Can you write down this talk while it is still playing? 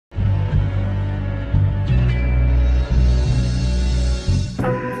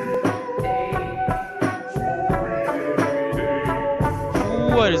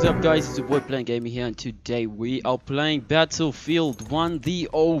What is up, guys? It's your boy Playing Gamer here, and today we are playing Battlefield 1 The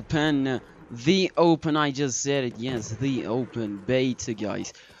Open. The Open, I just said it, yes, the Open beta,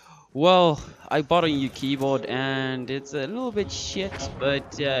 guys. Well, I bought a new keyboard and it's a little bit shit,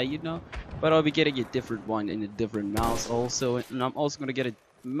 but but I'll be getting a different one and a different mouse also, and I'm also gonna get a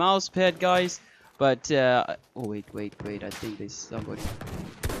mouse pad, guys. But oh wait, I think there's somebody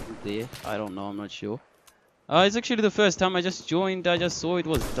there. I don't know, I'm not sure. It's actually the first time I just joined. I just saw it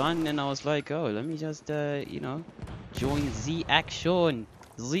was done and I was like, oh, let me just join the action.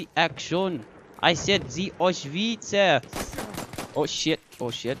 The action. I said the Auschwitz. Oh shit,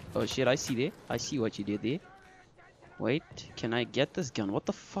 oh shit, oh shit, I see there. I see what you did there. Wait, can I get this gun? What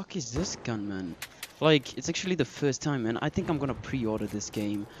the fuck is this gun, man? Like, it's actually the first time, man. I think I'm gonna pre-order this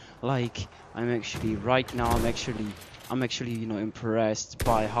game. Like, right now, I'm actually, impressed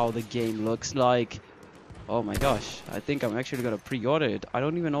by how the game looks like. Oh my gosh, I think I'm actually gonna pre-order it. I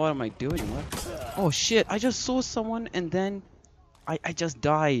don't even know what am I doing. What? Oh shit, I just saw someone and then I just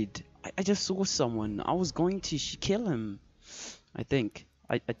died. I just saw someone. I was going to kill him. I think.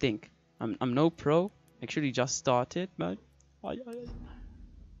 I'm no pro. Actually just started, but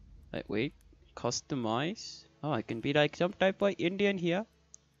wait. Customize. Oh, I can be like some type of Indian here.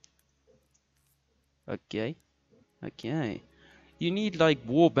 Okay. Okay. You need like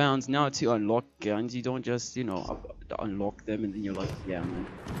warbounds now to unlock guns. You don't just, unlock them and then you're like, yeah, man,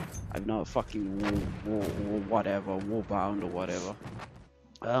 I'm now a fucking warbound or whatever.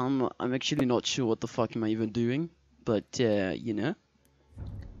 I'm actually not sure what the fuck am I even doing, but I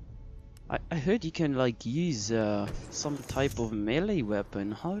heard you can like use some type of melee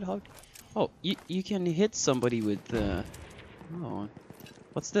weapon. How? Oh, you can hit somebody with oh,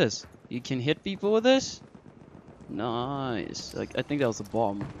 what's this? You can hit people with this? Nice. Like, I think that was a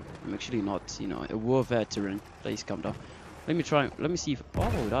bomb. I'm actually not, a war veteran. Please come down. Let me see if...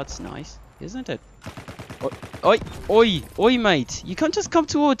 Oh, that's nice. Isn't it? Oi, mate. You can't just come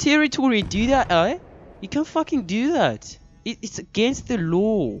to our territory and do that, eh? You can't fucking do that. It's against the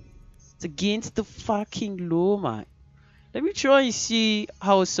law. It's against the fucking law, mate. Let me try and see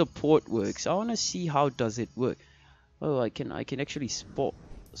how support works. I want to see how does it work. Oh, I can actually spawn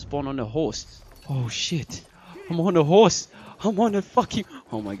on a horse. Oh, shit. I'm on a horse. I'm on a fucking...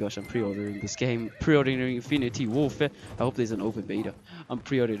 Oh my gosh, I'm pre-ordering this game. Pre-ordering Infinity Warfare. I hope there's an open beta. I'm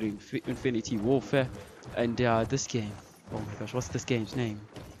pre-ordering Infinity Warfare. And this game. Oh my gosh, what's this game's name?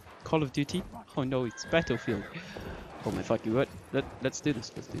 Call of Duty? Oh no, it's Battlefield. Oh my fucking word. Let's do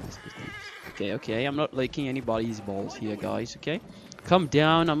this. Let's do this. Okay. I'm not licking anybody's balls here, guys, okay? Come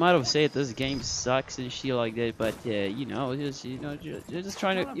down. I might have said this game sucks and shit like that, but just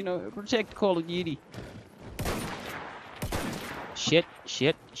trying to, protect Call of Duty. Shit.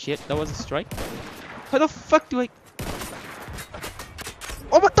 That was a strike. How the fuck do I...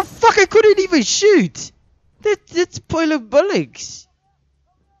 Oh, what the fuck? I couldn't even shoot. That's Polar Bullocks.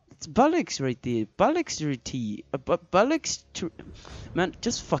 It's Bullocks right there. Bullocks Bullocks... Man,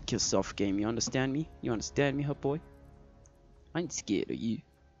 just fuck yourself, game. You understand me? You understand me, huh, boy? I ain't scared of you.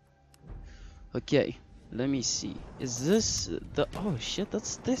 Okay, let me see. Is this the... Oh shit,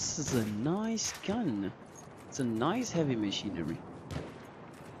 this is a nice gun. It's a nice heavy machinery.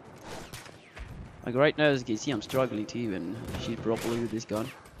 Like right now, as you can see, I'm struggling to even shoot properly with this gun.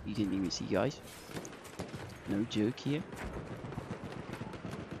 You can even see, guys. No joke here.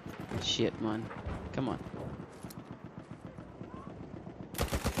 Shit, man. Come on.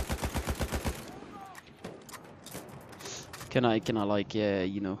 Can I like,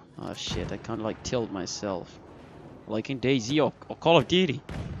 oh shit, I can't like tilt myself. Like in DayZ or Call of Duty.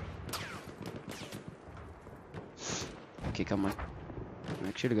 Okay, come on. I'm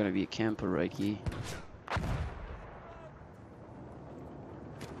actually gonna be a camper right here.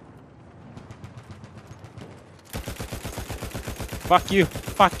 Fuck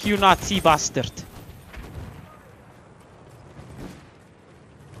you, Nazi bastard.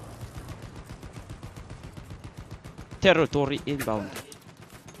 Territory inbound.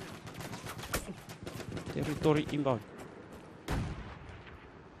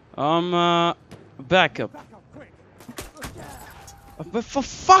 Backup. But for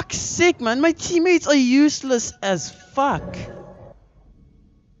fuck's sake, man, my teammates are useless as fuck.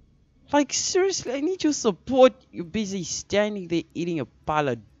 Like, seriously, I need your support. You're busy standing there eating a pile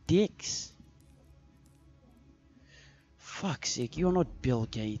of dicks. Fuck's sake, you're not Bill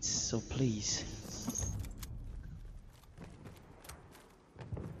Gates, so please.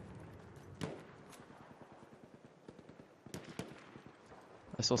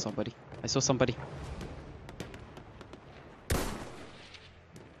 I saw somebody.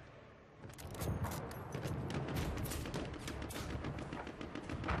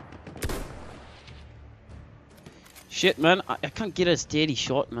 Shit, man. I can't get a steady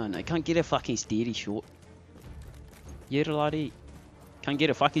shot, man. I can't get a fucking steady shot. Yeah, laddie. Can't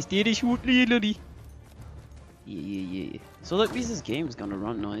get a fucking steady shot, laddie. Yeah. So that means this game is gonna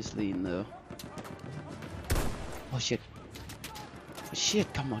run nicely in there. Oh shit. Oh,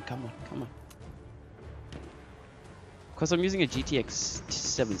 shit, come on. Because I'm using a GTX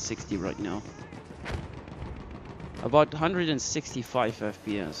 760 right now. About 165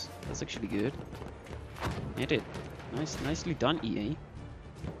 FPS. That's actually good. Hit it. Nicely done, EA.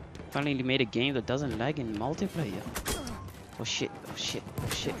 Finally made a game that doesn't lag in multiplayer. Oh shit.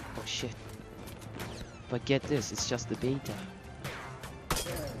 But get this, it's just the beta.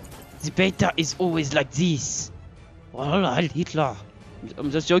 The beta is always like this. Oh, Hitler.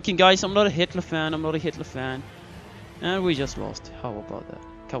 I'm just joking, guys. I'm not a Hitler fan. And we just lost. How about that?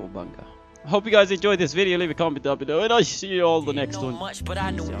 Cowabunga. I hope you guys enjoyed this video. Leave a comment down below, and I'll see you all the next one. Much, but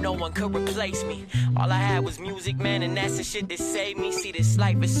I knew no one could replace me. All I had was music, man, and that's the shit that saved me. See, this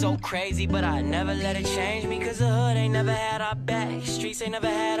life is so crazy, but I never let it change me. Cause the hood ain't never had our back, streets ain't never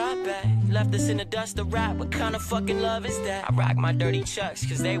had our back. Left us in the dust to rap. What kind of fucking love is that? I rock my dirty chucks,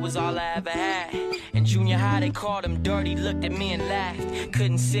 cause they was all I ever had. In junior high, they called them dirty, looked at me and laughed.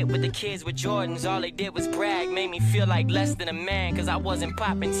 Couldn't sit with the kids with Jordans, all they did was brag. Made me feel like less than a man, cause I wasn't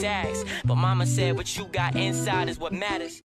popping tags. But mama said what you got inside is what matters.